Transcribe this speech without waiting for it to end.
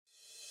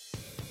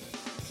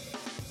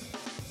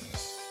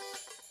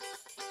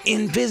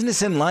In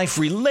business and life,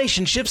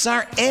 relationships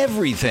are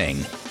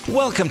everything.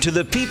 Welcome to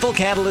the People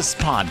Catalyst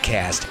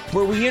podcast,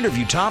 where we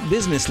interview top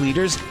business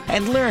leaders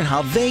and learn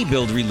how they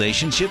build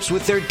relationships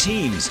with their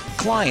teams,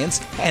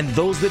 clients, and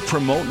those that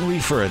promote and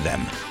refer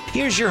them.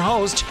 Here's your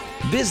host,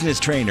 business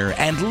trainer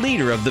and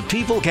leader of the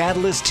People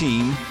Catalyst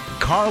team,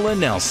 Carla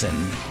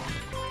Nelson.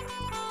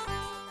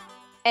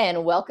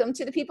 And welcome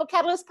to the People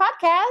Catalyst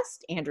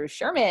podcast, Andrew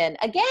Sherman,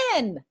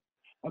 again.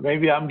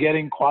 Maybe I'm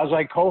getting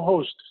quasi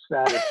co-host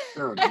status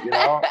soon,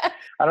 I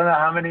don't know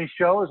how many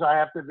shows I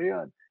have to be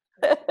on.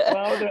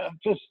 Well,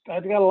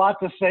 I've got a lot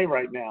to say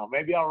right now.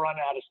 Maybe I'll run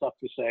out of stuff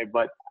to say,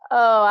 but.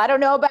 Oh, I don't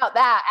know about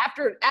that.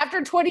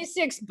 After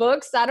 26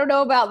 books, I don't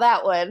know about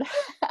that one.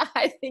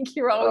 I think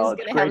you're always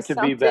going to have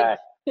something. It's great to be back.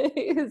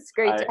 It's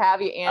great to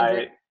have you,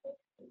 Andrew.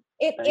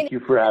 Thank you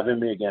for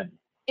having me again.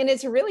 And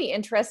it's a really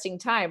interesting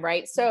time,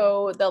 right?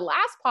 So the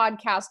last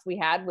podcast we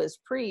had was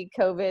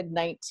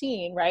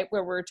pre-COVID-19, right?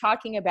 Where we're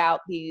talking about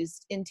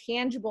these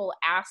intangible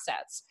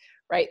assets,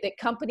 right? That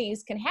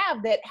companies can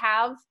have that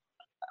have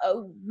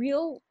a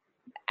real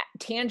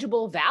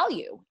tangible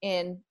value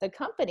in the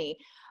company.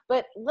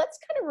 But let's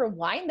kind of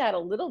rewind that a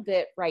little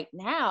bit right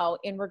now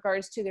in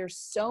regards to there's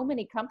so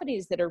many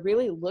companies that are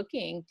really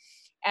looking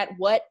at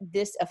what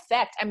this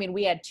effect. I mean,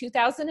 we had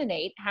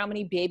 2008, how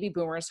many baby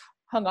boomers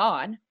hung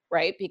on,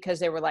 right? Because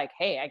they were like,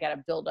 hey, I got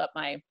to build up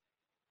my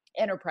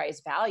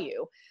enterprise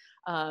value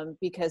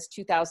because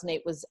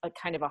 2008 was a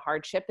kind of a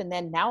hardship. And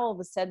then now all of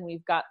a sudden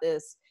we've got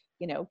this,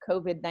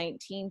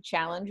 COVID-19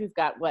 challenge. We've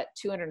got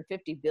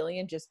 250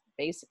 billion just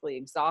basically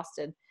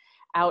exhausted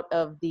out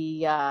of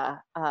the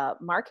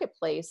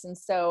marketplace. And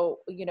so,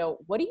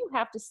 what do you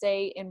have to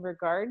say in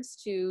regards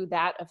to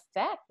that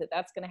effect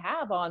that's going to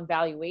have on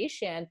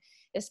valuation,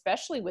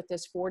 especially with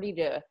this 40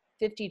 to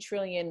 $50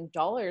 trillion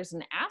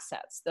in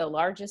assets, the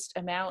largest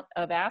amount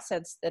of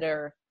assets that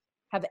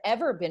have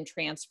ever been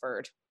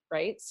transferred,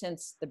 right?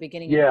 Since the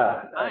beginning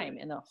of time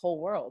in the whole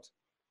world.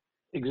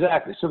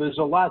 Exactly. So there's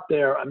a lot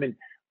there. I mean,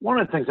 one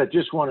of the things I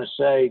just want to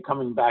say,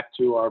 coming back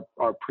to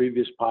our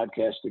previous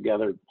podcast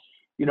together,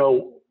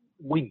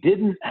 we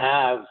didn't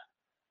have,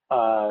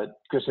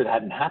 because it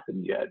hadn't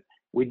happened yet,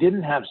 we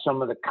didn't have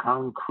some of the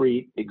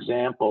concrete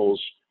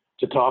examples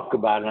to talk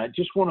about. And I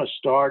just want to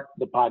start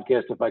the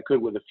podcast, if I could,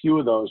 with a few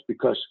of those,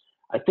 because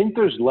I think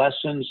there's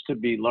lessons to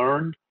be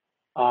learned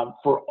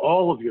for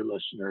all of your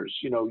listeners.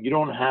 You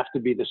don't have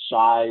to be the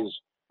size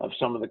of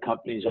some of the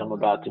companies I'm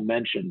about to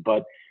mention,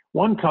 but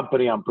one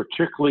company I'm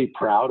particularly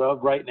proud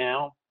of right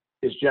now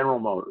is General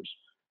Motors.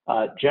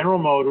 General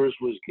Motors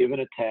was given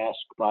a task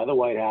by the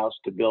White House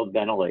to build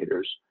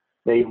ventilators.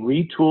 They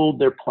retooled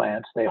their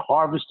plants. They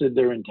harvested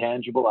their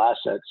intangible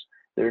assets,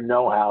 their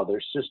know-how,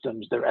 their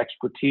systems, their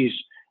expertise,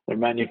 their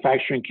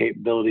manufacturing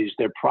capabilities,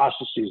 their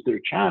processes,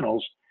 their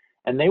channels,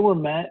 and they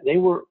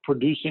were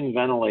producing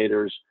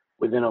ventilators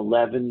within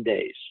 11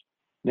 days.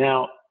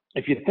 Now,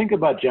 if you think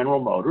about General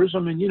Motors,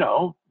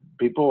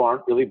 people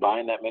aren't really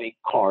buying that many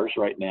cars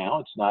right now.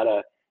 It's not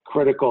a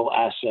critical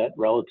asset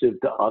relative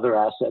to other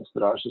assets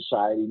that our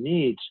society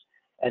needs.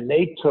 And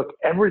they took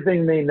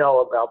everything they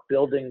know about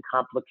building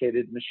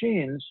complicated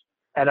machines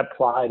and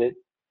applied it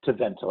to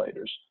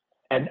ventilators.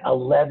 And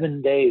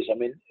 11 days,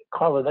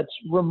 Carla, that's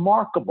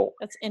remarkable.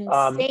 That's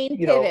insane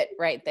pivot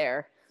right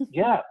there.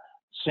 Yeah,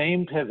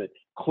 same pivot.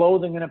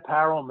 Clothing and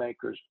apparel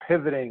makers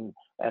pivoting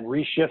and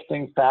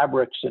reshifting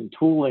fabrics and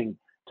tooling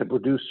to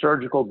produce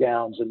surgical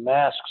gowns and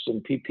masks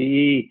and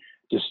PPE.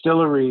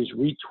 Distilleries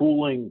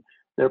retooling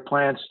their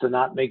plants to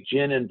not make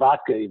gin and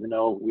vodka, even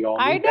though we all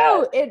need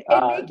that. It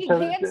making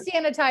hand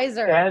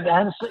sanitizer.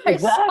 Exactly. I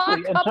saw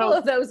a couple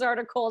of those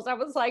articles. I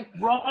was like,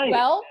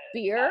 well,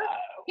 beer,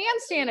 hand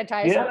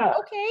sanitizer. Yeah.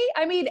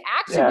 Okay.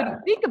 Actually, when you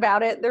think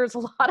about it, there's a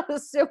lot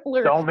of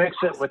similar. Don't mix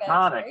it with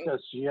tonic,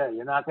 because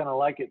you're not going to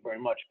like it very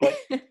much. But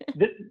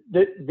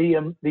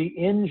the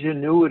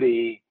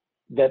ingenuity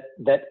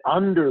that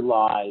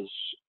underlies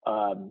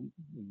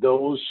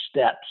those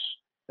steps,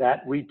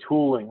 that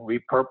retooling,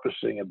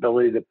 repurposing,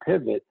 ability to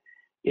pivot,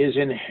 is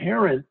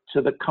inherent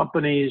to the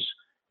company's,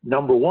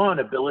 number one,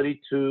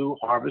 ability to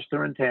harvest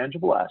their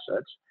intangible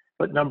assets,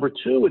 but number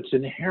two, it's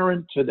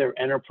inherent to their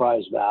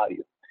enterprise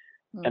value.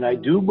 Mm-hmm. And I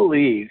do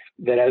believe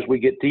that as we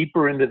get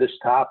deeper into this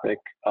topic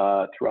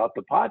throughout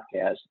the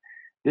podcast,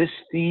 this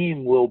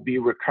theme will be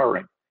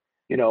recurring.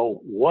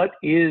 What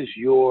is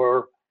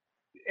your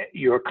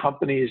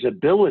company's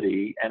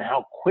ability, and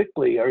how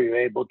quickly are you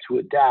able to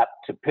adapt,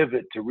 to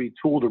pivot, to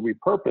retool, to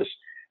repurpose?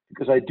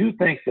 Because I do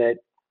think that,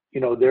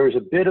 there is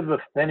a bit of a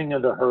thinning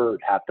of the herd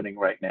happening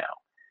right now.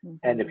 Mm-hmm.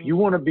 And if you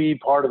want to be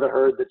part of the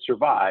herd that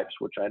survives,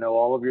 which I know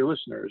all of your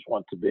listeners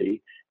want to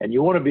be, and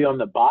you want to be on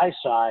the buy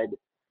side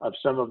of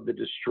some of the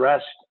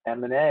distressed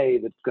M&A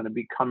that's going to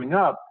be coming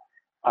up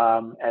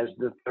as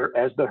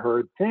the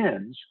herd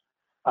thins,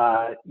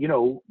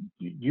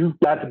 you've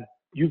got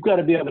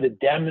to be able to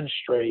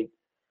demonstrate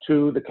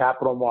to the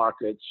capital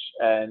markets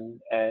and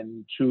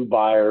to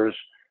buyers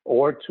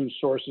or to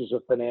sources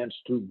of finance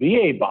to be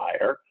a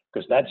buyer,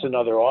 because that's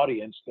another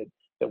audience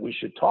that we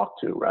should talk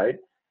to, right?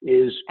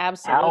 is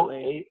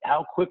Absolutely.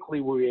 how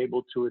quickly were we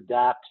able to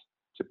adapt,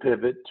 to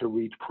pivot, to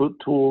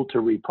retool, to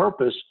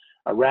repurpose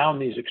around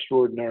these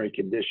extraordinary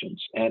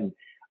conditions. And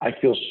I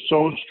feel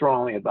so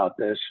strongly about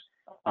this.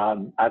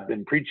 I've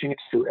been preaching it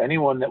to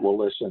anyone that will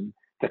listen,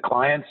 to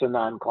clients and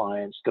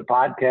non-clients, to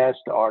podcasts,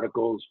 to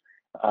articles.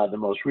 The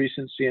most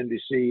recent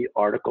CNBC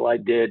article I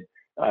did,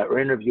 or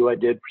interview I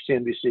did for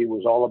CNBC,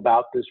 was all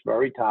about this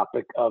very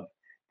topic of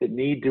the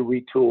need to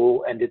retool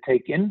and to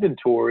take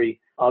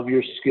inventory of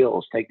your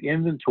skills, take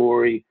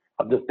inventory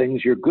of the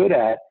things you're good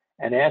at,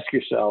 and ask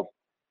yourself,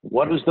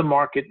 what does the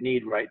market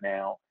need right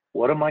now?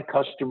 What do my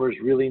customers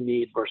really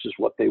need versus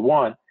what they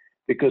want?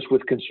 Because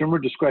with consumer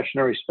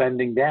discretionary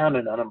spending down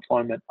and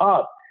unemployment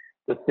up,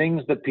 the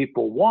things that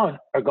people want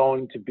are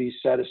going to be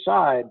set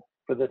aside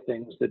for the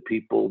things that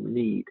people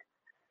need.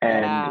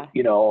 And,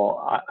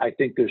 I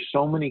think there's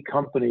so many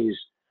companies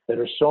that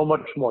are so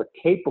much more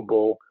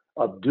capable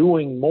of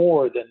doing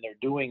more than they're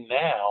doing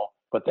now,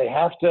 but they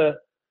have to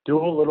do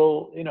a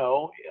little,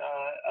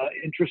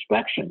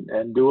 introspection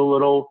and do a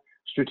little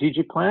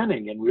strategic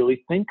planning and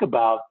really think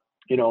about,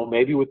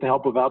 maybe with the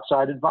help of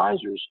outside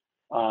advisors,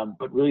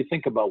 but really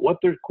think about what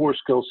their core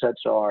skill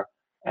sets are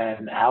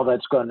and how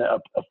that's going to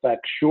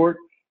affect short,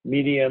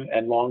 medium,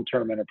 and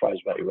long-term enterprise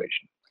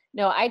valuation.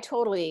 No, I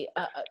totally,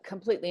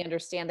 completely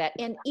understand that.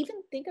 And even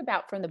think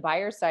about from the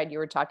buyer side, you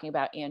were talking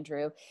about,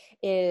 Andrew,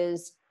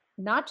 is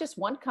not just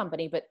one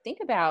company, but think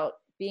about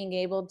being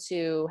able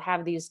to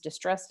have these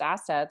distressed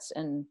assets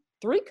and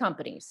 3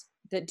 companies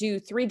that do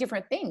 3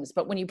 different things.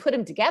 But when you put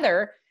them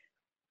together,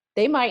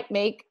 they might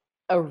make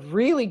a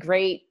really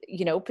great,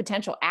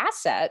 potential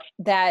asset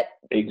that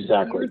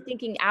Exactly. you're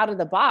thinking out of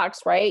the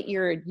box, right?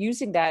 You're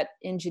using that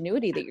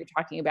ingenuity that you're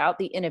talking about,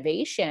 the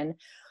innovation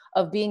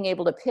of being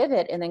able to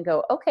pivot and then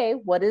go, okay,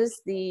 what does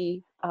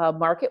the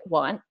market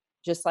want?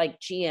 Just like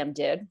GM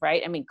did,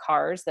 right? I mean,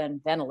 cars,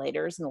 then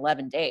ventilators in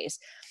 11 days.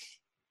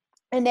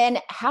 And then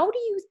how do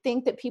you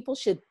think that people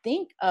should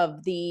think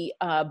of the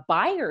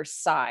buyer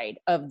side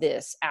of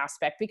this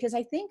aspect? Because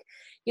I think,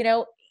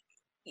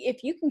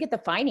 if you can get the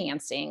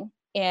financing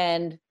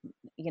and,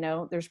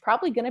 there's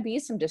probably going to be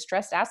some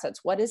distressed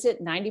assets. What is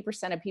it?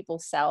 90% of people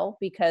sell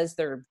because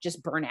they're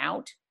just burnt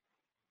out.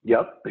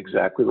 Yep,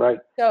 exactly right.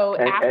 So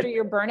And, after and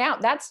you're burnt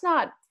out, that's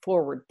not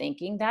forward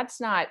thinking.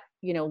 That's not,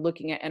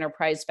 looking at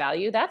enterprise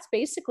value. That's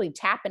basically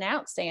tapping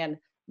out saying,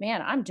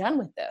 man, I'm done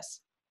with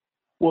this.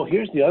 well,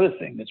 here's the other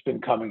thing that's been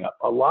coming up.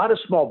 A lot of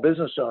small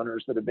business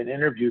owners that have been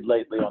interviewed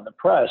lately on the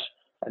press,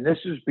 and this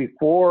is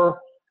before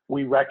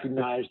we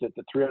recognize that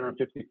the $350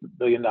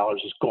 billion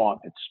is gone.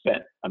 It's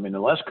spent. I mean,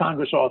 unless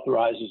Congress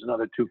authorizes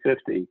another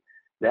 250,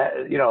 that,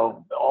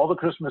 all the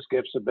Christmas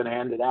gifts have been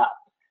handed out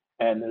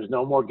and there's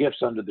no more gifts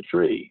under the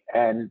tree.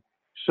 And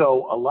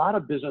so a lot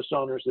of business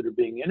owners that are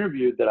being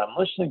interviewed that I'm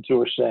listening to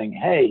are saying,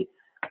 hey,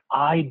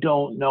 I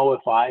don't know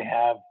if I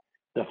have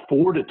the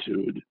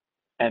fortitude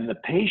and the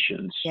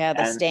patience Yeah,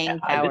 the and staying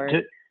power.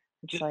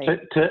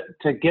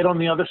 to get on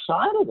the other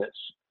side of this.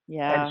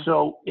 Yeah. And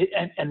so,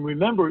 and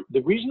remember,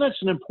 the reason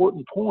that's an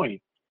important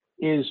point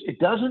is it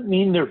doesn't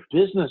mean their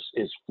business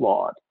is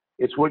flawed.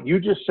 It's what you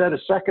just said a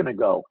second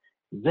ago.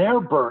 They're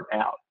burnt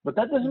out, but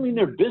that doesn't mean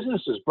their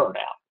business is burnt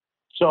out.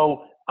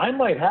 So I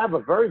might have a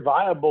very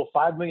viable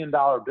 $5 million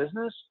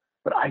business,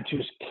 but I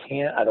just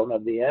can't, I don't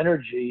have the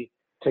energy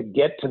to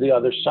get to the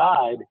other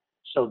side.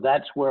 So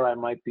that's where I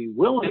might be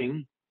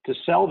willing to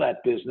sell that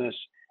business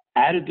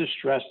at a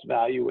distressed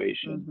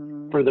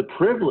valuation for the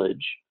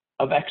privilege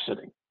of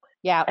exiting.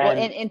 Yeah. Well,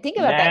 and think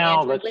about that,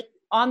 Andrew,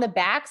 on the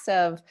backs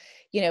of,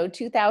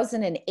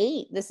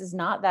 2008, this is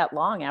not that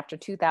long after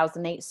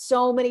 2008.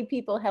 So many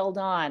people held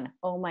on.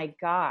 Oh my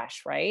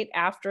gosh. Right.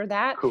 After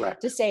that,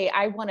 Correct. To say,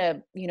 I want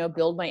to,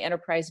 build my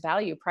enterprise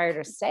value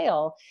prior to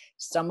sale.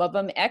 Some of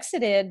them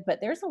exited, but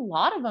there's a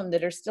lot of them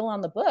that are still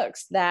on the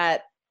books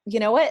that,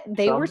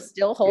 they were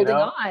still holding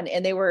on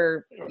and they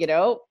were,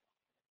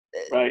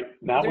 right.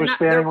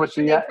 Notwithstanding what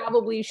they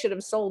probably should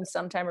have sold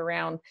sometime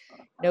around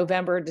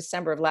November,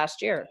 December of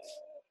last year.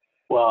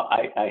 Well,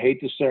 I hate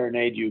to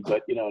serenade you,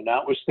 but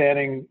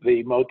notwithstanding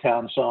the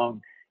Motown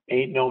song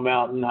 "Ain't No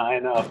Mountain High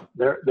Enough,"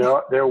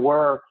 there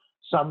were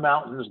some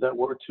mountains that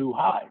were too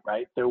high,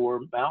 right? There were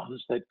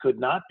mountains that could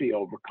not be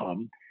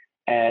overcome,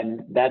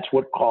 and that's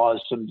what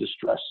caused some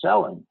distressed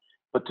selling.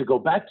 But to go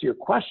back to your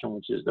question,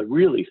 which is the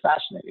really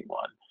fascinating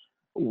one,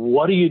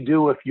 what do you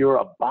do if you're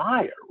a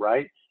buyer,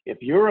 right? If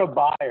you're a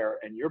buyer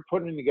and you're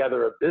putting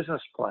together a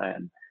business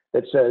plan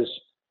that says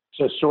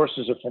to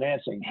sources of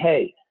financing,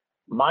 hey,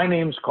 my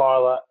name's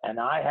Carla and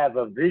I have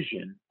a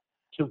vision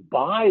to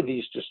buy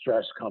these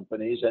distressed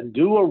companies and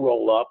do a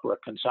roll up or a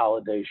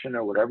consolidation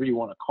or whatever you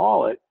want to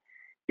call it,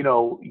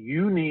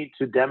 you need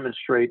to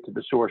demonstrate to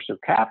the source of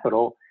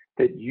capital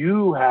that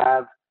you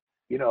have,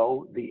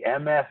 the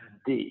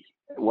MFD.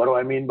 What do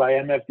I mean by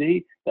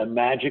MFD? The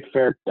magic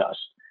fairy dust.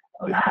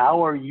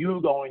 How are you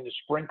going to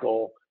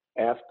sprinkle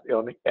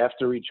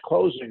after each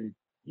closing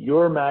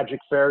your magic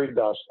fairy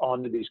dust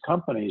onto these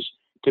companies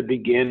to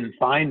begin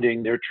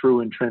finding their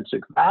true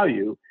intrinsic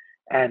value?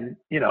 And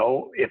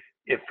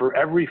if if for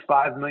every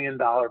 $5 million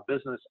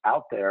business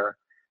out there,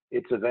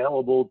 it's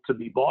available to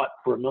be bought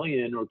for $1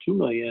 million or $2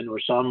 million or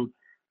some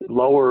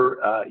lower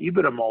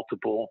EBITDA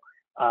multiple,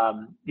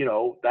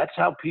 that's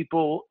how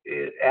people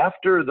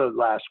after the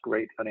last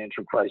great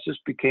financial crisis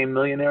became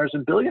millionaires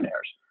and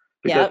billionaires,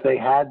 because they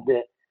had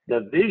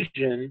the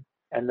vision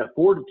and the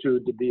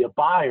fortitude to be a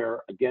buyer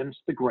against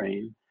the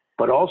grain,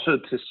 but also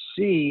to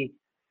see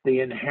the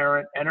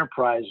inherent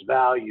enterprise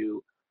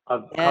value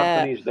of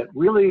companies that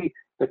really,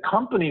 the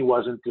company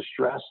wasn't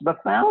distressed, the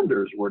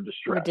founders were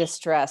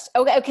distressed.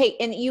 Okay.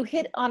 And you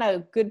hit on a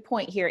good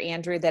point here,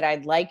 Andrew, that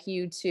I'd like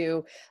you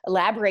to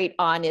elaborate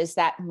on, is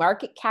that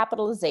market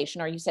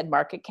capitalization, or you said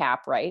market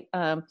cap, right?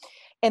 And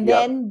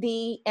then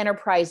the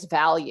enterprise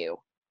value,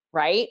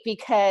 right?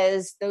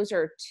 Because those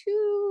are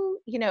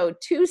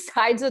two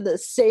sides of the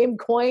same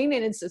coin,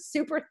 and it's a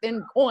super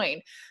thin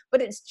coin,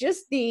 but it's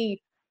just the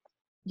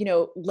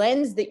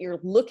lens that you're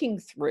looking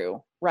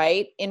through,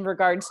 right, in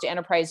regards to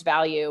enterprise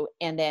value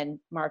and then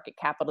market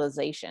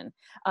capitalization.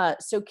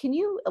 So can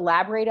you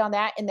elaborate on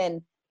that? And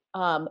then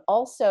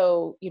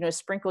also,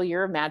 sprinkle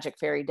your magic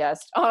fairy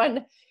dust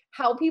on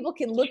how people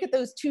can look at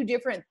those two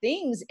different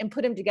things and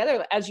put them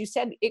together. As you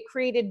said, it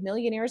created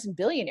millionaires and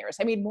billionaires.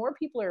 I mean, more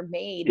people are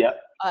made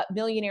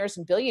millionaires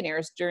and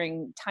billionaires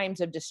during times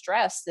of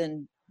distress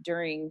than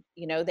during,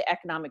 the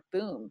economic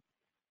boom.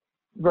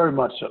 Very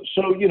much so.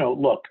 So,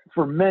 look,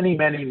 for many,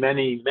 many,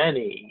 many,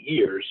 many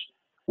years,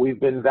 we've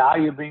been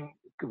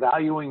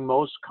valuing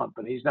most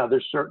companies. Now,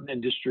 there's certain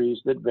industries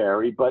that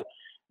vary, but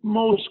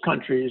most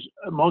companies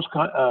in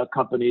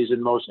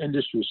most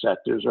industry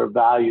sectors are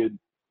valued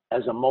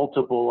as a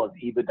multiple of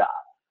EBITDA,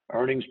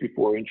 earnings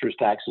before interest,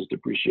 taxes,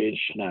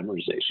 depreciation,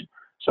 amortization.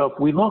 So if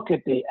we look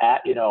at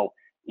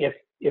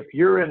if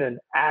you're in an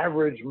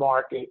average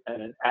market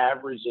and an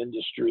average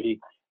industry,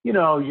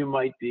 you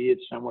might be at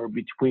somewhere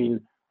between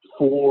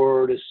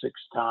 4 to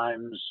 6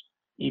 times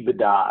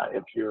EBITDA.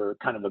 If you're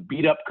kind of a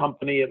beat up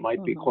company, it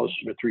might be closer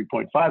to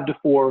 3.5 to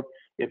 4.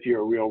 If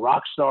you're a real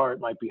rock star, it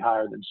might be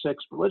higher than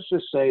 6. But let's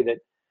just say that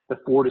the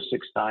 4 to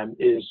 6 times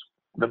is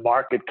the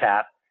market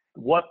cap,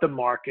 what the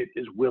market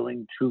is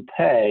willing to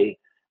pay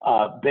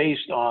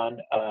based on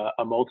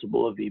a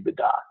multiple of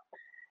EBITDA.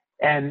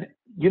 And,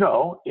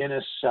 in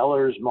a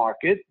seller's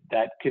market,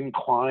 that can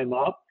climb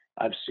up.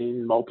 I've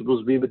seen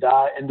multiples of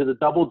EBITDA into the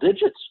double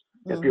digits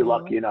if you're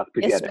lucky enough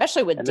to get it.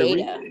 Especially with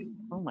data.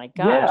 Oh my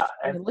gosh.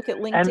 Yeah. Look at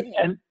LinkedIn.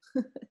 And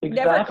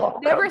exactly.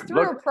 never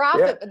threw a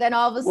profit, but then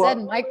all of a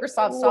sudden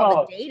Microsoft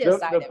saw the data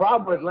side of it. The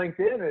problem with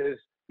LinkedIn is,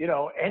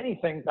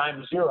 anything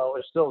times 0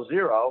 is still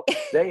 0.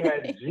 They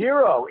had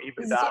 0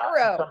 EBITDA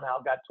and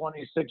somehow got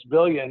 26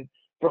 billion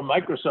from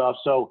Microsoft.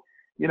 So,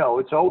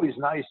 it's always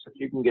nice if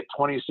you can get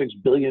 26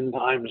 billion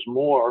times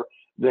more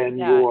than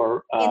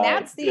your and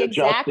that's the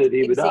exact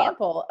EBITDA.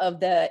 example of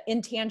the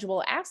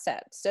intangible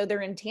asset. So their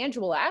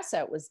intangible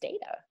asset was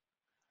data.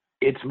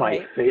 It's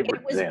my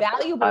favorite. It was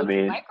valuable to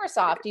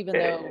Microsoft, even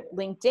though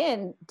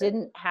LinkedIn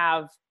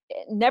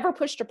never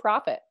pushed a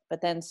profit,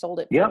 but then sold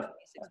it for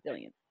 26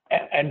 billion.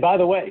 And by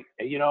the way,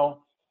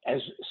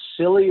 as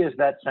silly as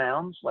that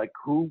sounds, like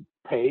who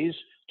pays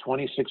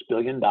 $26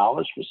 billion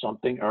for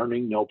something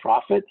earning no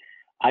profit?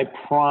 I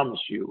promise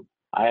you,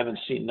 I haven't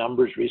seen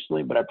numbers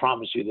recently, but I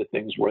promise you the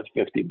thing's worth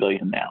 50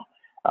 billion now.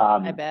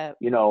 I bet.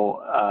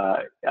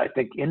 I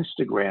think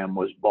Instagram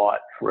was bought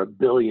for $1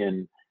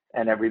 billion,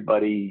 and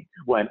everybody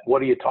went,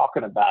 "What are you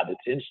talking about?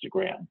 It's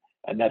Instagram,"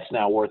 and that's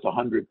now worth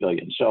 100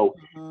 billion. So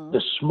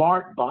the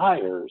smart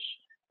buyers,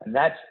 and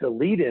that's the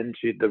lead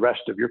into the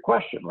rest of your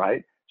question,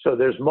 right? So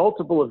there's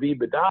multiple of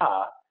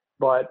EBITDA,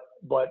 but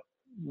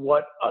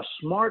what a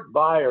smart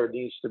buyer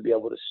needs to be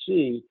able to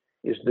see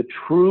is the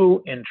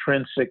true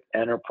intrinsic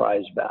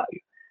enterprise value.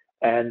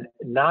 And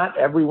not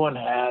everyone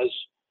has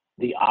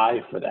the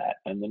eye for that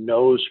and the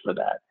nose for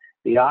that.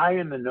 The eye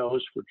and the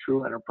nose for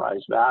true enterprise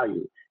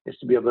value is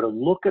to be able to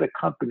look at a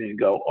company and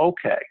go,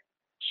 okay,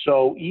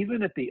 so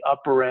even at the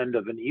upper end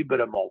of an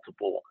EBITDA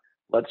multiple,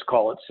 let's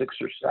call it 6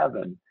 or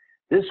 7,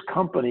 this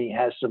company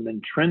has some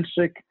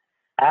intrinsic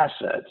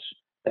assets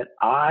that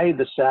I,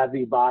 the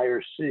savvy buyer,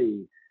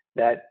 see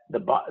that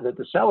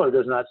the seller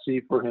does not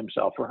see for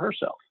himself or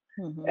herself.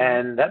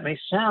 And that may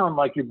sound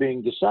like you're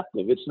being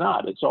deceptive. It's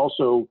not. It's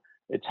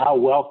how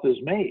wealth is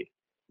made.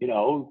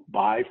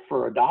 Buy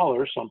for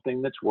 $1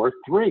 something that's worth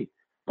 3.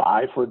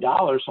 Buy for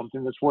 $1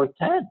 something that's worth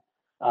 10.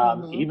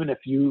 Even if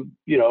you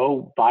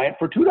buy it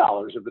for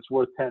 $2, if it's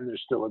worth 10,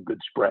 there's still a good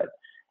spread.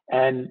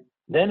 And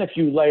then if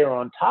you layer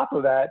on top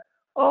of that,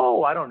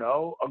 I don't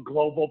know, a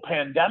global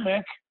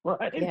pandemic,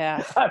 right?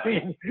 Yeah. I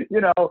mean,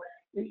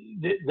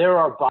 there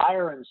are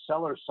buyer and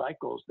seller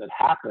cycles that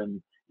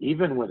happen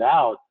even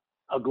without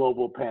a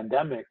global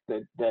pandemic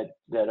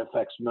that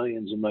affects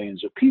millions and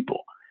millions of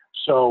people.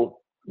 So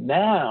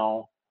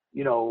now,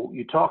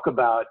 you talk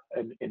about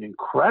an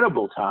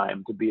incredible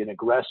time to be an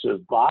aggressive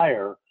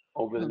buyer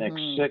over the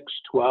next 6,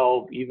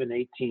 12, even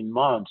 18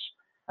 months.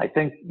 I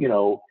think,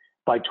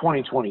 by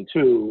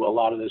 2022, a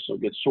lot of this will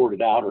get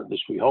sorted out, or at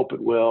least we hope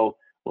it will.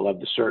 We'll have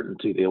the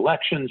certainty of the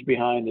elections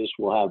behind us.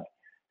 We'll have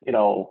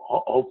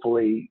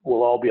hopefully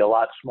we'll all be a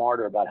lot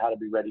smarter about how to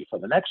be ready for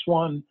the next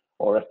one,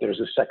 or if there's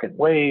a second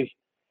wave.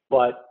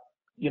 But,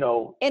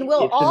 and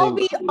we'll all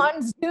be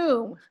on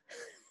Zoom.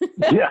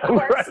 Yeah, or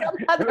right. some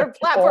other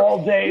platform.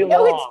 All day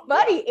long. It's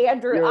funny,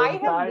 Andrew. Your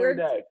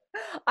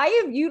I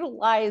have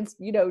utilized,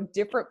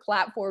 different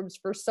platforms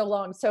for so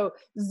long. So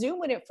Zoom,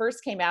 when it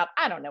first came out,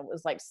 I don't know, it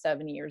was like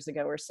 7 years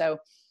ago or so,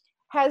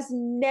 has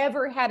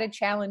never had a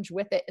challenge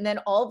with it. And then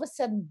all of a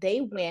sudden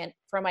they went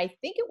from, I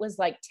think it was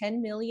like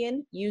 10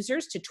 million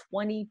users to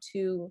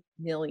 22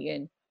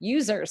 million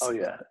users. Oh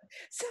yeah.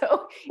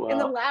 So in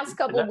the last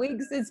couple of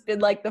weeks, it's been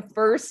like the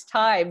first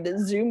time that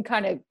Zoom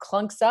kind of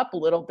clunks up a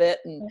little bit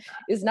and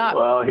is not.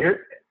 Well,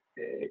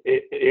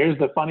 here's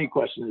the funny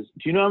question is,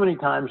 do you know how many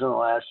times in the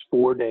last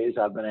 4 days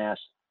I've been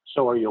asked,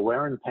 so are you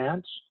wearing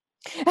pants?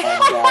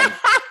 And,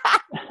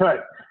 right.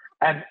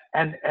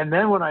 And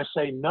then when I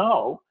say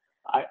no,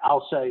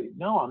 I'll say,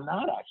 no, I'm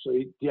not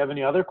actually. Do you have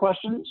any other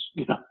questions?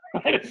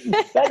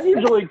 That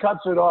usually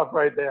cuts it off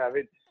right there. I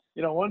mean,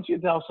 once you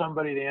tell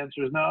somebody the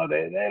answer is no,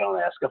 they don't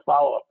ask a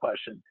follow-up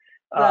question.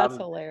 That's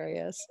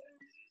hilarious.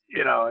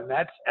 And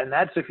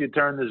that's if you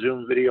turn the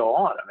Zoom video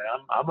on. I mean,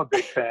 I'm a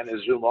big fan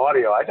of Zoom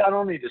audio. I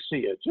don't need to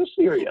see it, just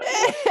hear you.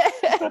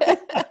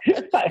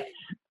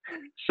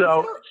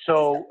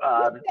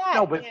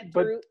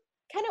 Andrew,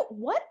 kind of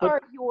what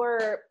are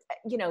your,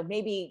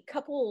 maybe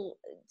couple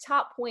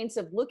top points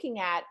of looking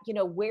at,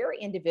 where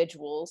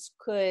individuals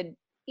could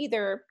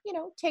either,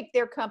 take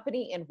their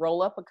company and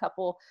roll up a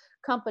couple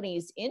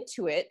companies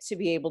into it to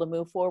be able to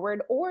move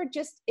forward, or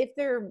just if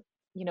they're,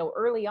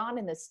 early on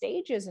in the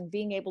stages and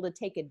being able to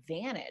take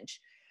advantage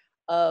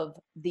of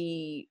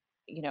the,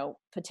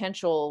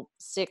 potential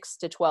 6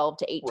 to 12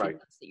 to 18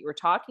 months that you were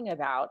talking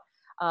about,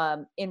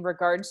 in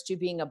regards to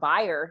being a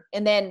buyer,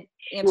 and then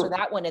answer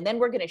that one. And then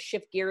we're going to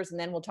shift gears and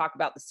then we'll talk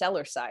about the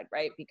seller side,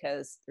 right?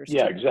 Because there's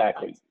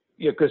exactly.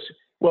 Yeah. Because,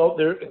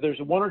 there's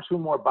one or two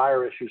more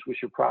buyer issues we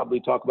should probably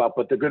talk about,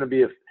 but they're going to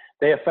be,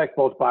 they affect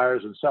both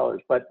buyers and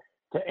sellers. But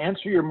to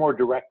answer your more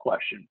direct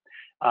question,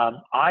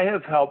 I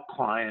have helped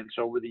clients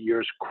over the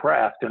years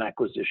craft an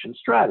acquisition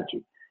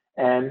strategy.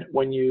 And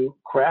when you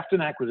craft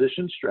an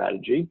acquisition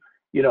strategy,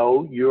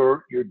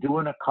 you're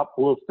doing a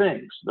couple of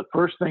things. The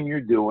first thing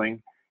you're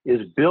doing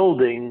is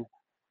building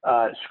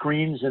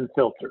screens and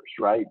filters,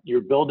 right?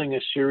 You're building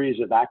a series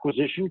of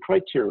acquisition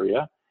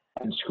criteria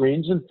and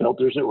screens and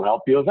filters that will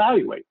help you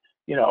evaluate.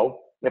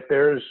 If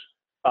there's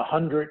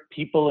 100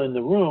 people in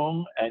the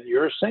room and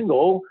you're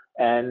single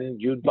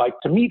and you'd like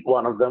to meet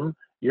one of them,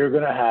 you're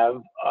going to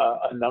have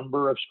a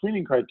number of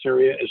screening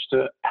criteria as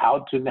to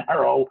how to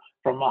narrow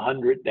from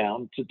 100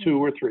 down to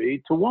 2 or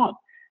 3 to 1.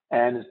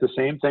 And it's the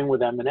same thing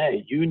with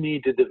M&A. You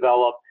need to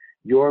develop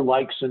your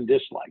likes and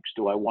dislikes.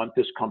 Do I want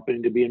this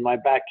company to be in my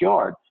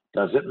backyard?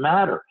 Does it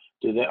matter?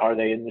 Are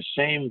they in the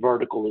same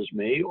vertical as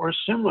me or a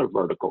similar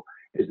vertical?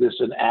 Is this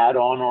an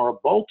add-on or a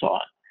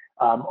bolt-on?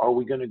 Are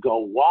we going to go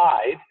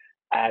wide,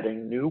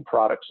 adding new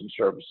products and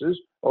services,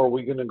 or are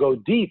we going to go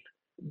deep,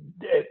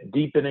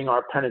 deepening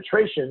our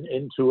penetration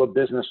into a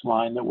business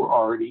line that we're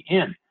already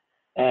in?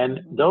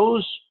 And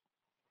those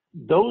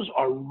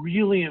are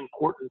really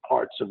important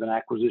parts of an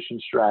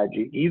acquisition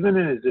strategy. Even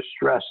in a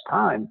distressed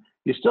time,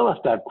 you still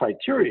have to have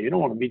criteria. You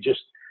don't want to be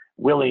just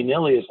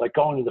willy-nilly. It's like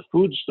going to the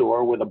food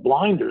store with the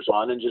blinders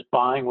on and just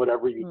buying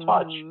whatever you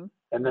touch,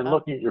 and then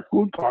looking at your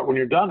food cart when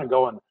you're done and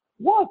going,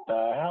 what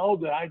the hell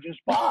did I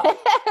just buy?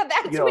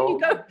 That's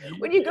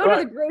when you go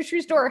to the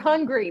grocery store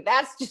hungry.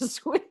 That's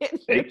just when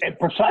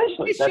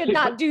precisely. You should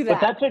not do that.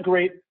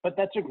 But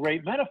that's a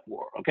great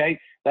metaphor. Okay,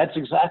 that's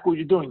exactly what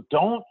you're doing.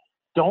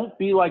 Don't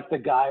be like the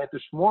guy at the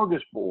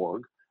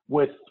smorgasbord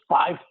with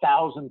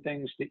 5,000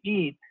 things to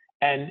eat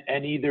and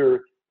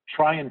either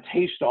try and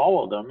taste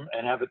all of them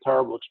and have a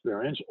terrible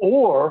experience,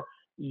 or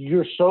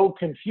you're so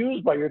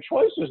confused by your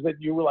choices that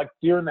you were like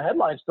deer in the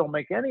headlights, don't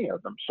make any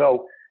of them.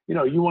 So,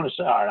 you want to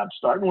say, all right, I'm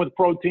starting with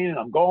protein and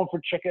I'm going for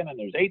chicken, and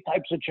there's 8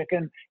 types of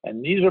chicken,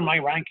 and these are my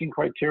ranking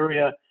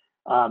criteria.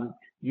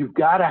 You've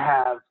got to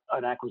have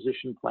an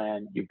acquisition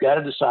plan. You've got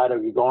to decide,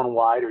 are you going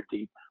wide or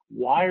deep?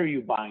 Why are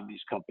you buying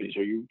these companies?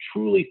 Are you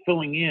truly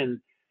filling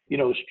in,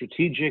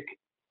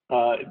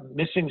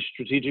 missing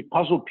strategic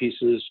puzzle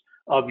pieces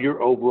of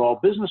your overall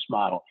business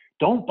model?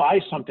 Don't buy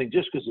something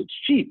just because it's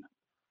cheap,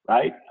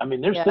 right? I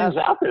mean, there's things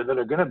out there that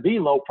are going to be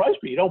low price,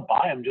 but you don't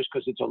buy them just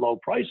because it's a low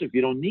price if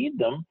you don't need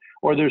them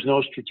or there's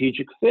no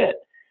strategic fit.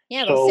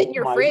 Yeah, they'll sit in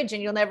your fridge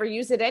and you'll never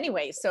use it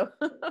anyway. So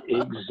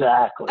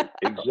exactly.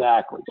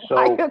 So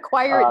I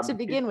acquire it to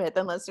begin with,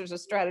 unless there's a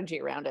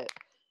strategy around it.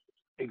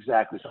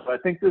 Exactly. So I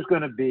think there's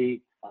going to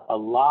be a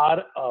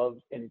lot of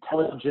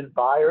intelligent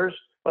buyers,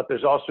 but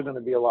there's also going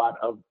to be a lot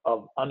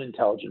of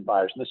unintelligent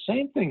buyers. And the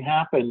same thing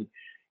happened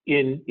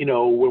in,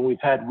 when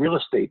we've had real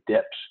estate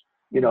dips,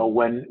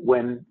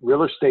 when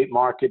real estate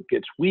market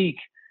gets weak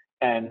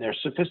and their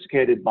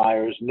sophisticated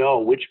buyers know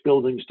which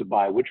buildings to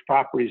buy, which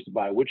properties to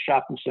buy, which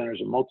shopping centers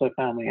and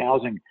multifamily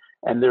housing.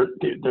 And they're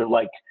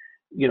like,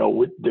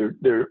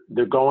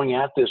 they're going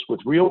at this with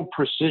real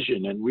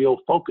precision and real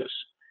focus.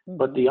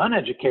 But the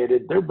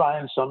uneducated, they're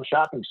buying some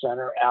shopping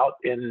center out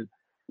in,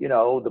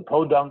 the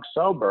podunk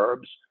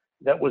suburbs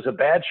that was a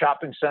bad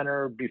shopping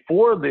center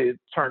before the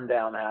turn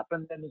down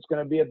happened, and it's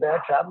going to be a bad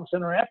shopping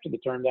center after the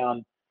turn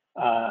down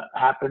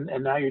happened,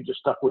 and now you're just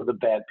stuck with a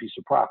bad piece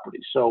of property.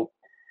 So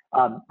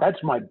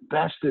that's my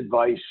best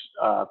advice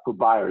for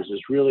buyers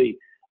is really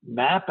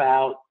map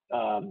out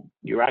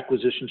your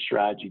acquisition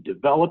strategy,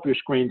 develop your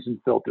screens and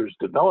filters,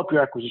 develop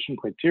your acquisition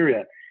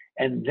criteria,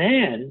 and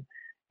then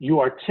you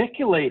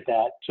articulate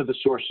that to the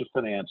source of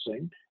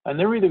financing, and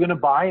they're either going to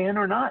buy in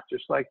or not,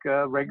 just like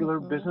a regular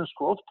business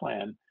growth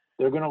plan.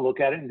 They're going to look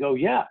at it and go,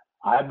 yeah,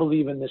 I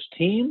believe in this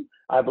team.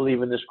 I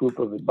believe in this group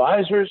of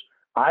advisors.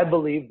 I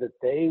believe that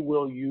they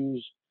will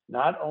use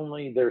not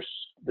only their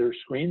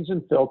screens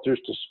and filters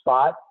to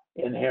spot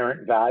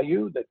inherent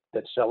value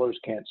that sellers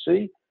can't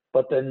see,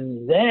 but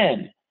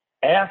then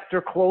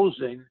after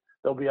closing,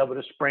 they'll be able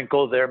to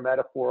sprinkle their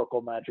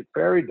metaphorical magic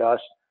fairy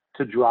dust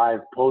to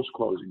drive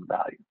post-closing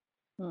value.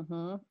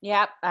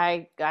 Yeah,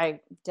 I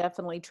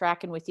definitely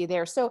tracking with you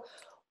there. So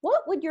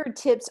what would your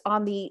tips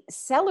on the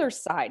seller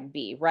side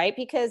be, right?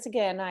 Because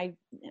again, I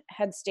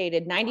had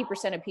stated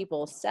 90% of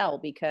people sell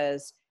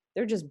because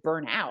they're just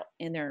burnt out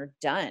and they're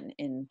done.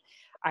 And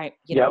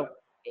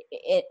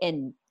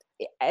and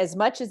as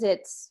much as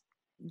it's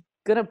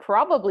going to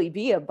probably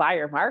be a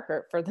buyer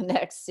market for the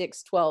next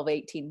 6, 12,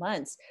 18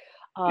 months.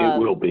 It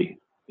will be.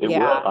 It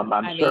will.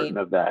 I'm certain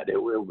of that.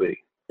 It will be.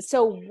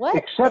 So what?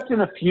 Except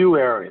in a few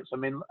areas. I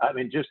mean,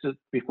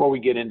 before we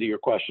get into your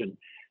question,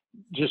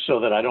 just so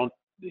that I don't,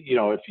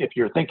 if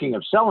you're thinking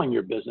of selling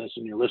your business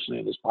and you're listening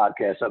to this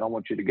podcast, I don't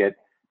want you to get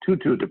too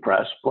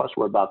depressed. Plus,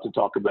 we're about to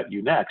talk about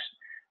you next.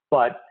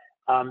 But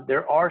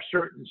there are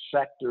certain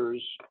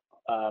sectors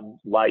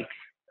like,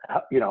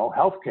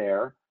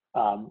 healthcare,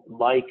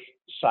 like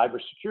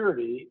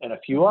cybersecurity, and a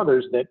few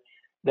others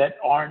that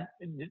aren't.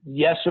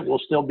 Yes, it will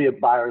still be a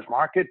buyer's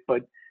market,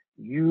 but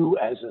you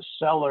as a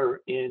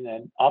seller in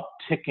an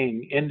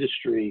upticking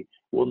industry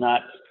will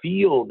not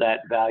feel that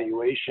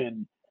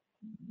valuation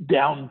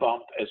down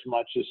bump as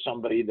much as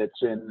somebody that's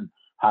in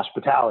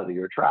hospitality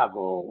or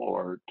travel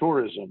or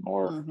tourism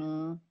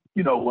or,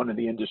 one of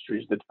the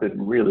industries that's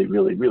been really,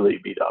 really, really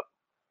beat up.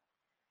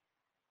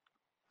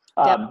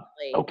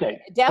 Definitely.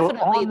 Okay.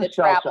 Definitely so the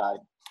travel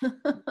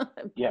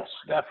side, yes,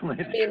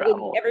 definitely the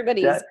travel.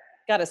 Everybody's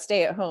got to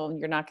stay at home.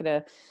 You're not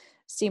going to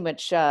see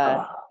much,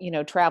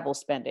 travel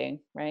spending,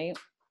 right?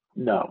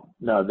 No,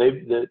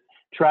 the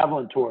travel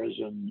and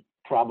tourism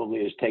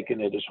probably has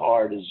taken it as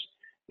hard as,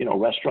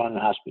 restaurant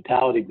and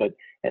hospitality, but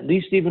at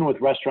least even with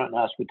restaurant and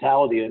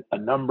hospitality, a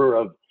number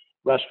of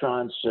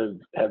restaurants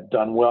have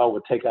done well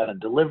with takeout and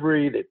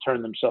delivery. They've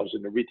turned themselves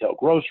into retail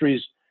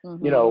groceries.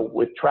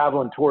 With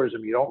travel and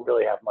tourism, you don't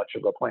really have much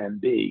of a plan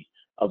B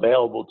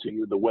available to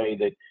you the way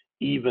that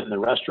even the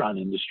restaurant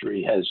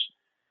industry has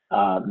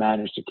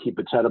managed to keep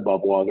its head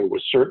above water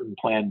with certain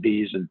plan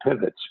Bs and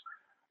pivots.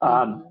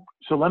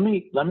 So let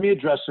me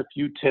address a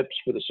few tips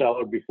for the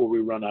seller before we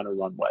run on a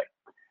runway.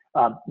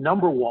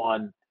 Number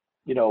one,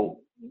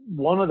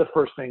 one of the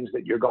first things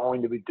that you're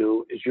going to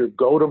do is your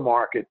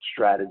go-to-market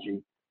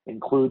strategy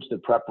includes the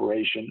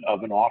preparation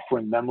of an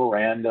offering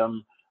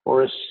memorandum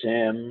or a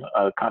CIM,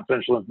 a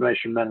confidential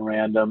information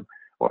memorandum,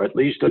 or at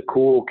least a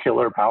cool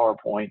killer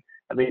PowerPoint.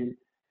 I mean,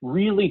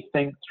 really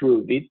think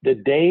through the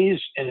days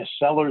in a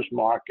seller's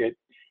market.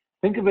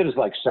 Think of it as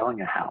like selling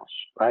a house,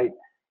 right?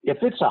 If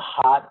it's a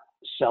hot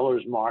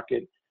seller's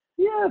market,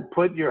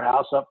 put your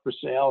house up for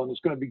sale and it's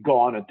going to be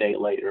gone a day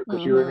later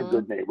because you're in a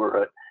good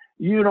neighborhood.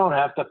 You don't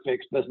have to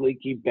fix this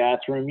leaky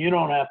bathroom. You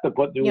don't have to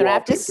put new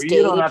wallpaper.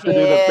 You don't have to do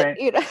the paint.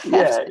 You don't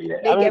have to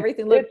make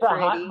everything look pretty. It's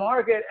a hot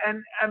market,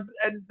 and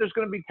there's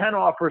going to be 10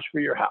 offers for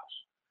your house.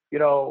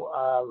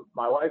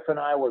 My wife and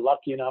I were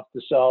lucky enough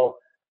to sell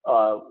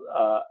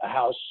a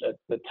house at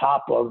the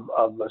top of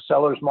a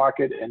seller's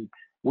market, and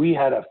we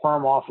had a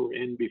firm offer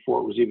in before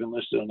it was even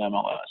listed on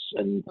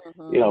MLS, and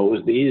it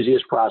was the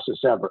easiest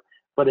process ever.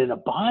 But in a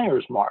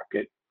buyer's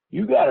market,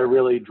 you got to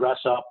really dress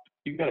up.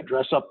 You got to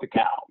dress up the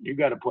cow. You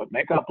got to put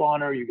makeup on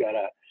her. You got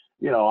to,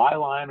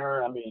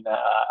 eyeliner. I mean,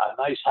 a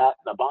nice hat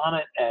and a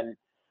bonnet, and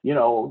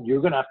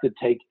you're going to have to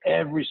take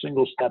every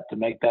single step to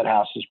make that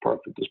house as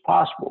perfect as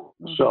possible.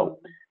 So,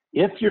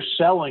 if you're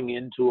selling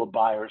into a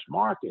buyer's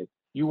market,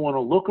 you want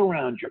to look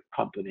around your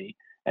company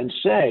and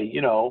say,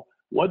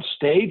 what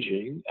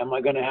staging am I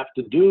going to have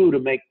to do to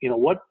make,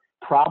 what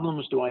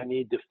problems do I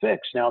need to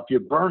fix? Now, if you're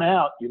burnt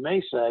out, you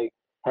may say,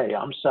 hey,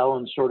 I'm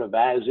selling sort of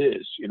as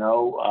is,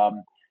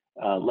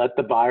 let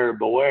the buyer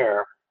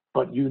beware.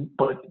 But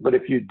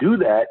if you do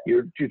that,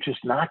 you're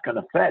just not going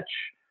to fetch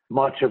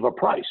much of a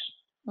price.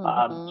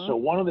 So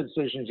one of the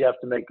decisions you have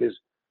to make is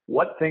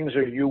what things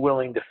are you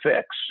willing to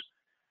fix,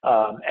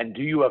 and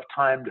do you have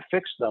time to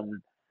fix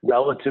them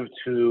relative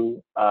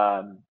to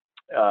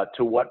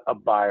what a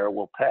buyer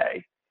will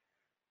pay.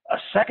 A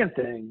second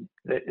thing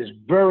that is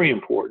very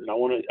important,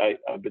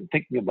 I've been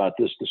thinking about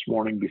this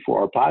morning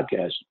before our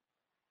podcast.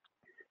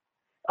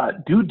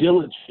 Due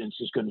diligence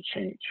is going to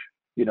change.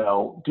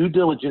 Due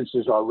diligence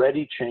has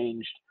already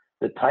changed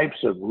the types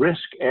of risk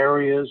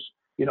areas.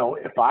 You know,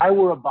 if I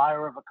were a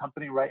buyer of a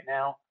company right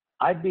now,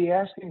 I'd be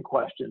asking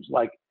questions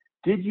like,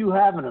 did you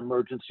have an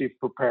emergency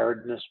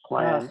preparedness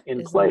plan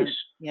in place?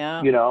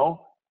 Yeah. You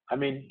know, I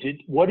mean,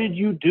 what did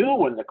you do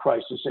when the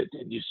crisis hit?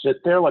 Did you sit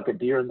there like a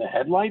deer in the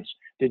headlights?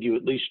 Did you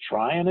at least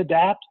try and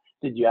adapt?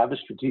 Did you have a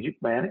strategic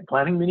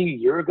planning meeting a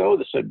year ago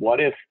that said, what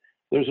if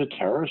there's a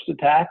terrorist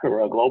attack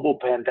or a global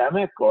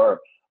pandemic or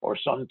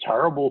some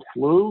terrible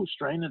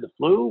strain of the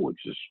flu, which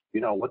is,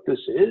 you know, what this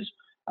is?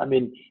 I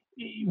mean,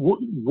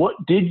 what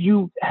did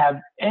you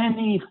have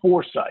any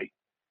foresight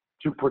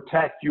to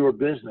protect your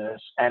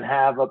business and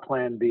have a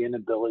plan B and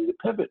ability to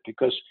pivot?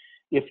 Because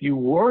if you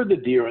were the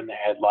deer in the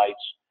headlights,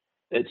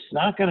 it's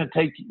not going to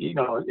take, you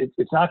know,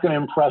 it's not going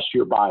to impress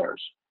your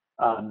buyers.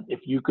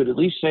 If you could at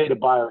least say to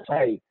buyers,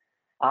 hey,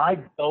 I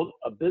built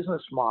a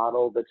business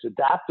model that's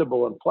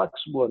adaptable and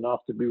flexible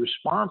enough to be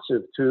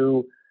responsive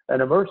to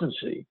an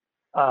emergency.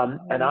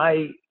 And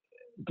I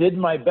did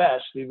my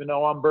best, even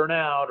though I'm burnt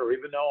out, or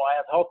even though I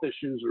have health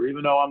issues, or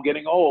even though I'm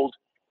getting old,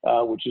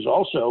 which is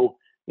also,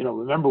 you know,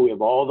 remember, we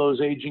have all those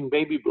aging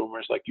baby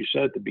boomers, like you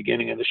said at the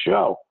beginning of the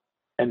show.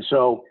 And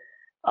so,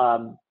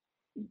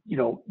 you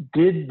know,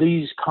 did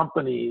these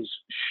companies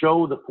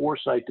show the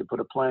foresight to put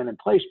a plan in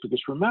place?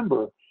 Because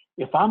remember,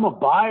 if I'm a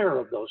buyer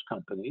of those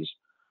companies,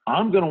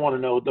 I'm going to want to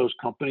know those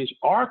companies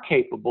are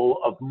capable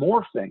of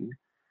morphing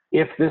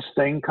if this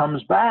thing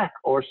comes back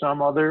or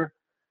some other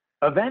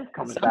event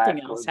comes back,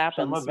 or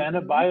some event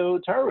of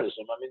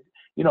bioterrorism. I mean,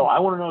 you know, I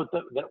want to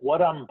know that what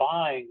I'm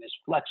buying is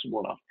flexible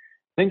enough.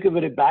 Think of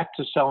it back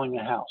to selling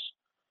a house.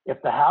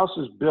 If the house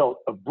is built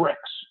of bricks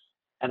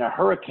and a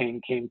hurricane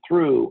came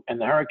through and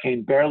the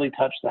hurricane barely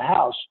touched the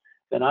house,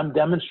 then I'm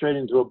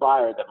demonstrating to a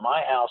buyer that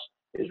my house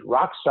is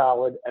rock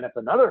solid, and if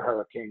another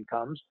hurricane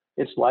comes,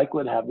 it's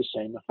likely to have the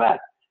same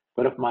effect.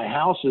 But if my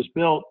house is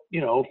built,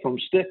 you know, from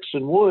sticks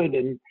and wood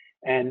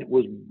and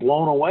was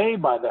blown away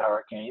by the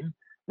hurricane,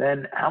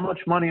 then how much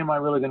money am I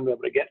really going to be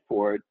able to get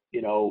for it,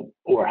 you know,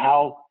 or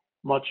how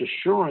much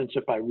assurance,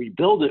 if I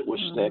rebuild it with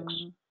sticks,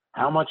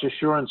 how much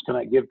assurance can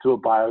I give to a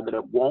buyer that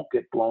it won't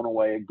get blown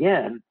away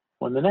again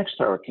when the next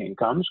hurricane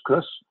comes?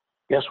 Because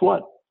guess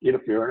what?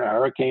 If you're in a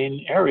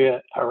hurricane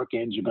area,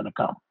 hurricanes are going to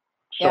come.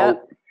 So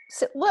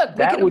look,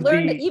 we could have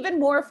learned even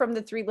more from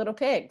the Three Little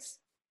Pigs.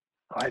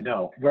 I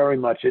know, very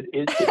much.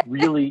 It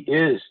really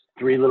is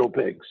Three Little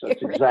Pigs.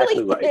 That's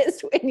exactly right. It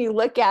is when you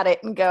look at it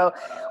and go,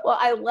 well,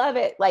 I love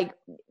it. Like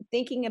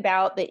thinking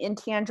about the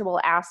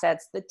intangible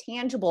assets, the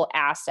tangible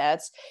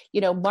assets,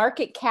 you know,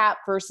 market cap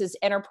versus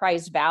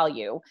enterprise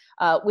value,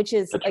 which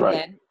is,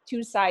 again,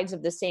 two sides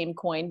of the same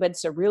coin, but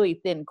it's a really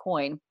thin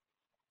coin.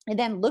 And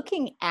then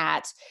looking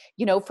at,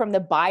 you know, from the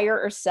buyer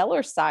or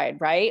seller side,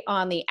 right,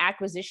 on the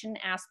acquisition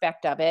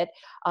aspect of it,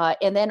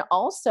 and then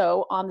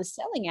also on the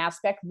selling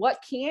aspect, what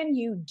can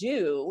you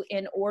do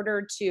in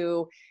order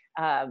to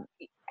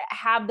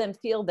have them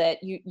feel that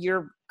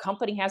your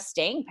company has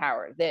staying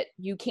power, that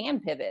you can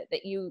pivot,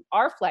 that you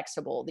are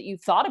flexible, that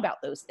you've thought about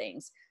those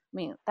things? I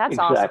mean, that's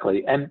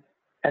exactly. awesome.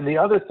 And the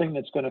other thing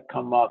that's going to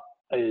come up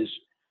is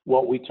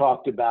what we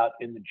talked about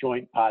in the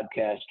joint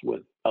podcast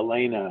with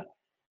Elena,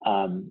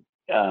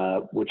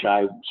 which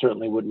I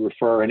certainly would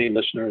refer any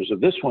listeners of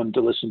this one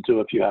to listen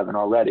to if you haven't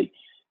already.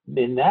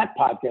 In that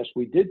podcast,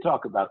 we did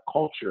talk about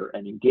culture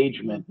and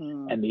engagement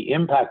and the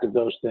impact of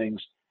those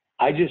things.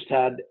 I just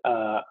had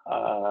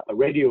a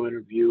radio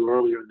interview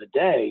earlier in the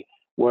day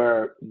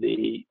where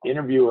the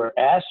interviewer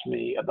asked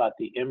me about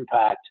the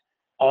impact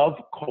of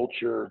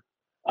culture,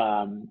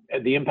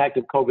 the impact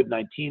of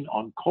COVID-19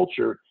 on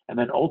culture, and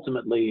then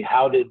ultimately,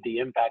 how did the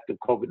impact of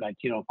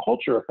COVID-19 on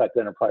culture affect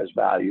enterprise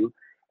value?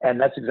 And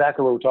that's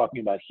exactly what we're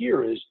talking about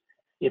here is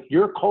if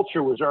your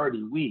culture was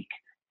already weak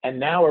and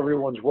now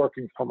everyone's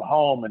working from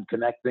home and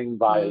connecting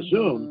via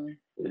Zoom,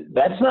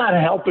 that's not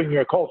helping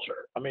your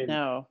culture. I mean,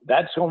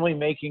 that's only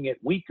making it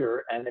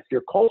weaker. And if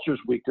your culture is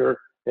weaker,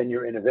 then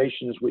your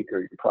innovation is weaker,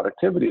 your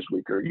productivity is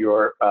weaker,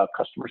 your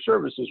customer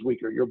service is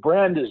weaker, your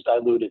brand is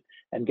diluted.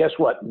 And guess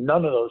what?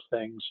 None of those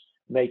things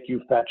make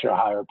you fetch a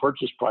higher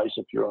purchase price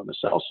if you're on the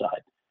sell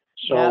side.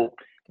 So,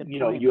 you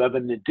know, you have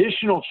an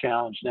additional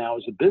challenge now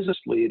as a business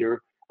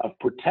leader of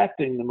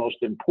protecting the most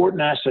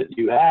important asset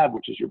you have,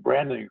 which is your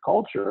brand and your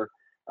culture,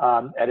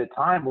 at a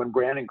time when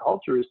brand and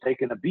culture is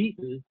taking a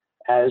beating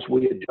as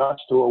we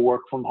adjust to a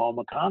work from home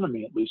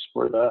economy, at least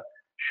for the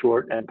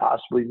short and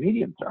possibly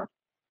medium term.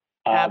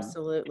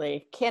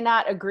 Absolutely.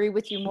 Cannot agree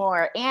with you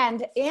more.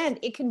 And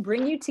it can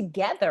bring you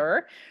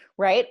together,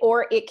 right?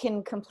 Or it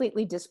can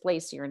completely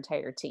displace your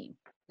entire team,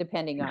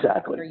 depending on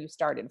where you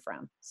started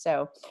from.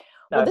 So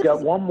now I've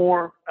got one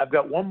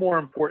more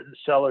important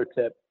seller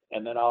tip,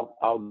 and then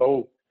I'll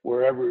go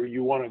wherever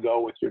you want to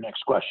go with your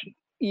next question.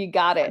 You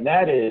got it. And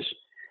that is,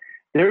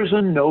 there's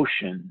a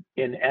notion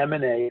in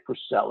M&A for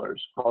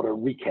sellers called a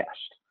recast.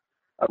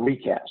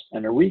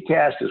 And a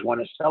recast is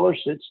when a seller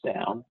sits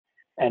down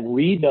and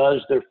redoes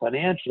their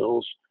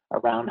financials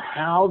around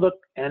how the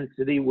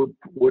entity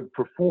would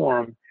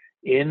perform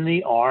in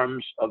the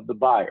arms of the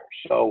buyer.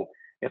 So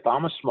if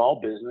I'm a small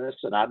business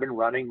and I've been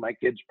running my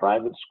kids'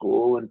 private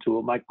school and 2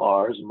 of my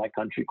cars and my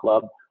country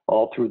club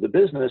all through the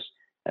business,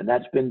 and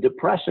that's been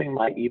depressing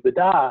my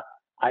EBITDA,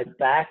 I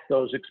back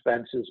those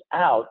expenses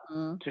out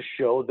to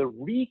show the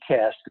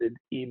recasted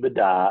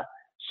EBITDA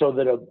so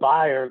that a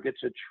buyer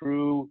gets a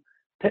true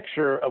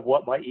picture of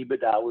what my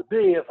EBITDA would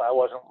be if I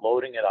wasn't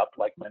loading it up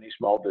like many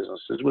small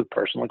businesses with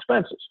personal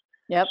expenses.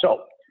 Yep.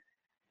 So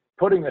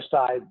putting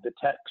aside the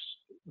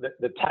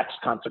tax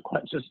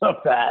consequences of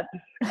that,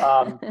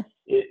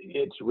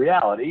 it's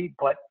reality.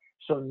 But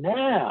so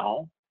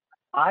now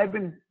I've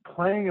been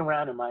playing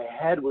around in my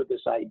head with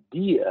this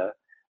idea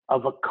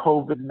of a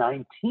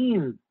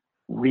COVID-19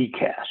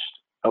 recast.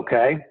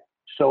 Okay.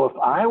 So if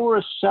I were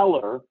a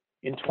seller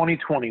in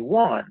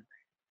 2021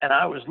 and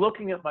I was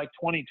looking at my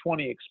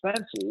 2020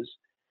 expenses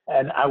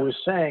and I was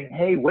saying,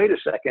 hey, wait a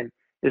second,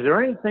 is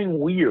there anything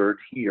weird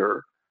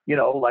here? You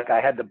know, like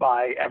I had to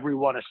buy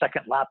everyone a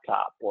second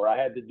laptop, or I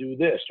had to do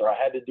this, or I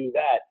had to do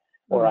that,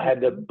 or I had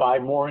to buy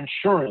more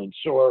insurance,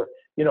 or,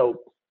 you know,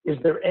 is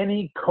there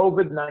any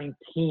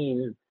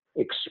COVID-19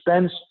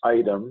 expense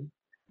item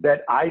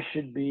that I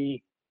should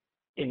be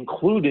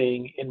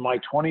including in my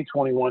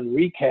 2021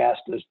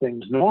 recast as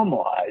things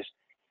normalize?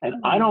 And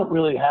I don't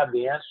really have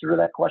the answer to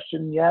that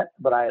question yet,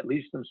 but I at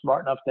least am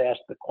smart enough to ask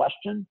the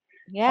question.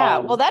 Yeah,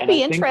 well, that'd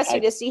be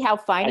interesting to see how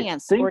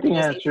finance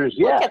organizations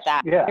look at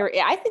that. Yeah.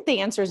 I think the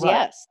answer is right.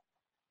 yes.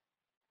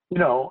 You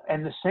know,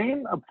 and the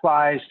same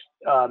applies.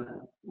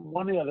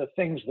 One of the other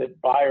things that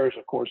buyers,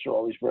 of course, are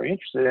always very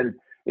interested in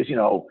is, you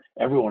know,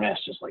 everyone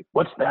asks us, like,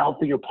 what's the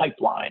health of your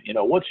pipeline? You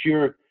know, what's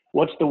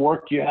the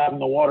work you have in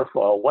the water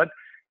flow?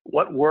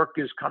 What work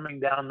is coming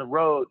down the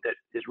road that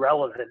is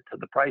relevant to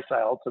the price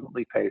I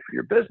ultimately pay for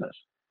your business?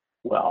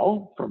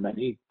 Well, for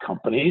many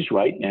companies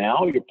right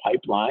now, your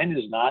pipeline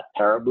is not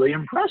terribly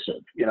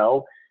impressive. You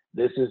know,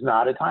 this is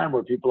not a time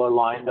where people are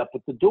lined up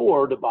at the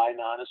door to buy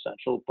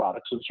non-essential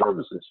products and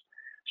services.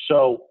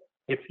 So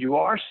if you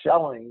are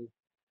selling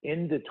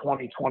into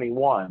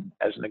 2021,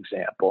 as an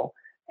example,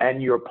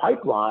 and your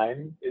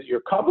pipeline is,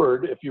 your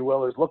cupboard, if you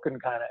will, is looking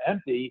kind of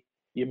empty,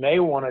 you may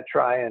want to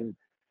try and,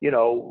 you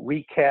know,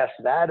 recast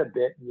that a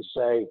bit and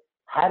say,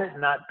 had it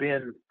not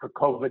been for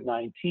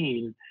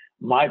COVID-19,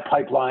 my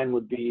pipeline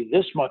would be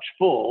this much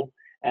full,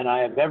 and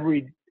I have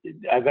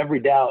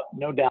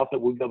no doubt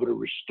that we'll be able to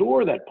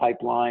restore that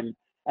pipeline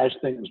as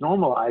things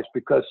normalize.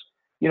 Because,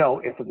 you know,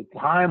 if at the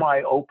time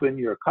I open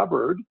your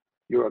cupboard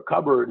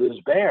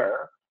is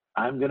bare,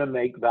 I'm going to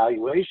make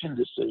valuation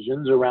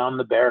decisions around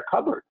the bare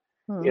cupboard.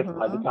 If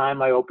by the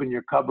time I open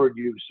your cupboard,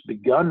 you've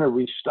begun to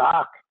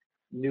restock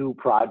new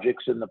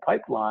projects in the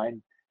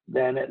pipeline,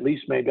 then at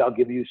least maybe I'll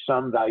give you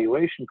some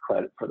valuation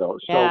credit for those.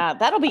 Yeah, so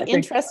that'll be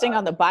interesting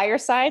on the buyer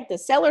side, the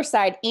seller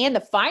side, and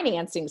the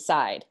financing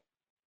side.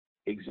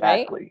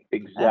 Exactly.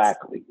 Right?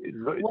 Exactly.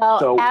 Well,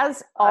 so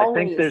as always, I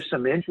think there's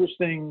some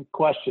interesting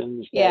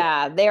questions.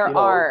 There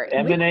are.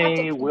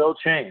 M&A will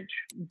change.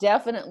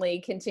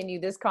 Definitely continue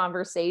this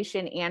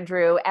conversation,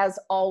 Andrew. As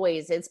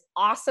always, it's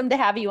awesome to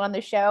have you on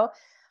the show.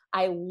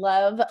 I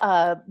love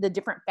the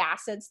different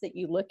facets that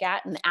you look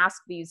at and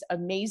ask these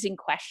amazing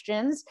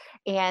questions.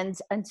 And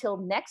until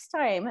next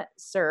time,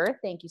 sir,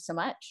 thank you so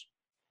much.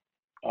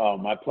 Oh,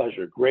 my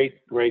pleasure.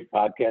 Great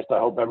podcast. I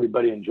hope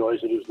everybody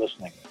enjoys it who's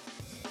listening.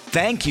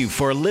 Thank you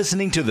for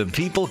listening to the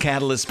People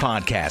Catalyst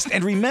podcast.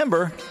 And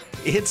remember,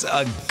 it's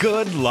a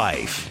good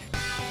life.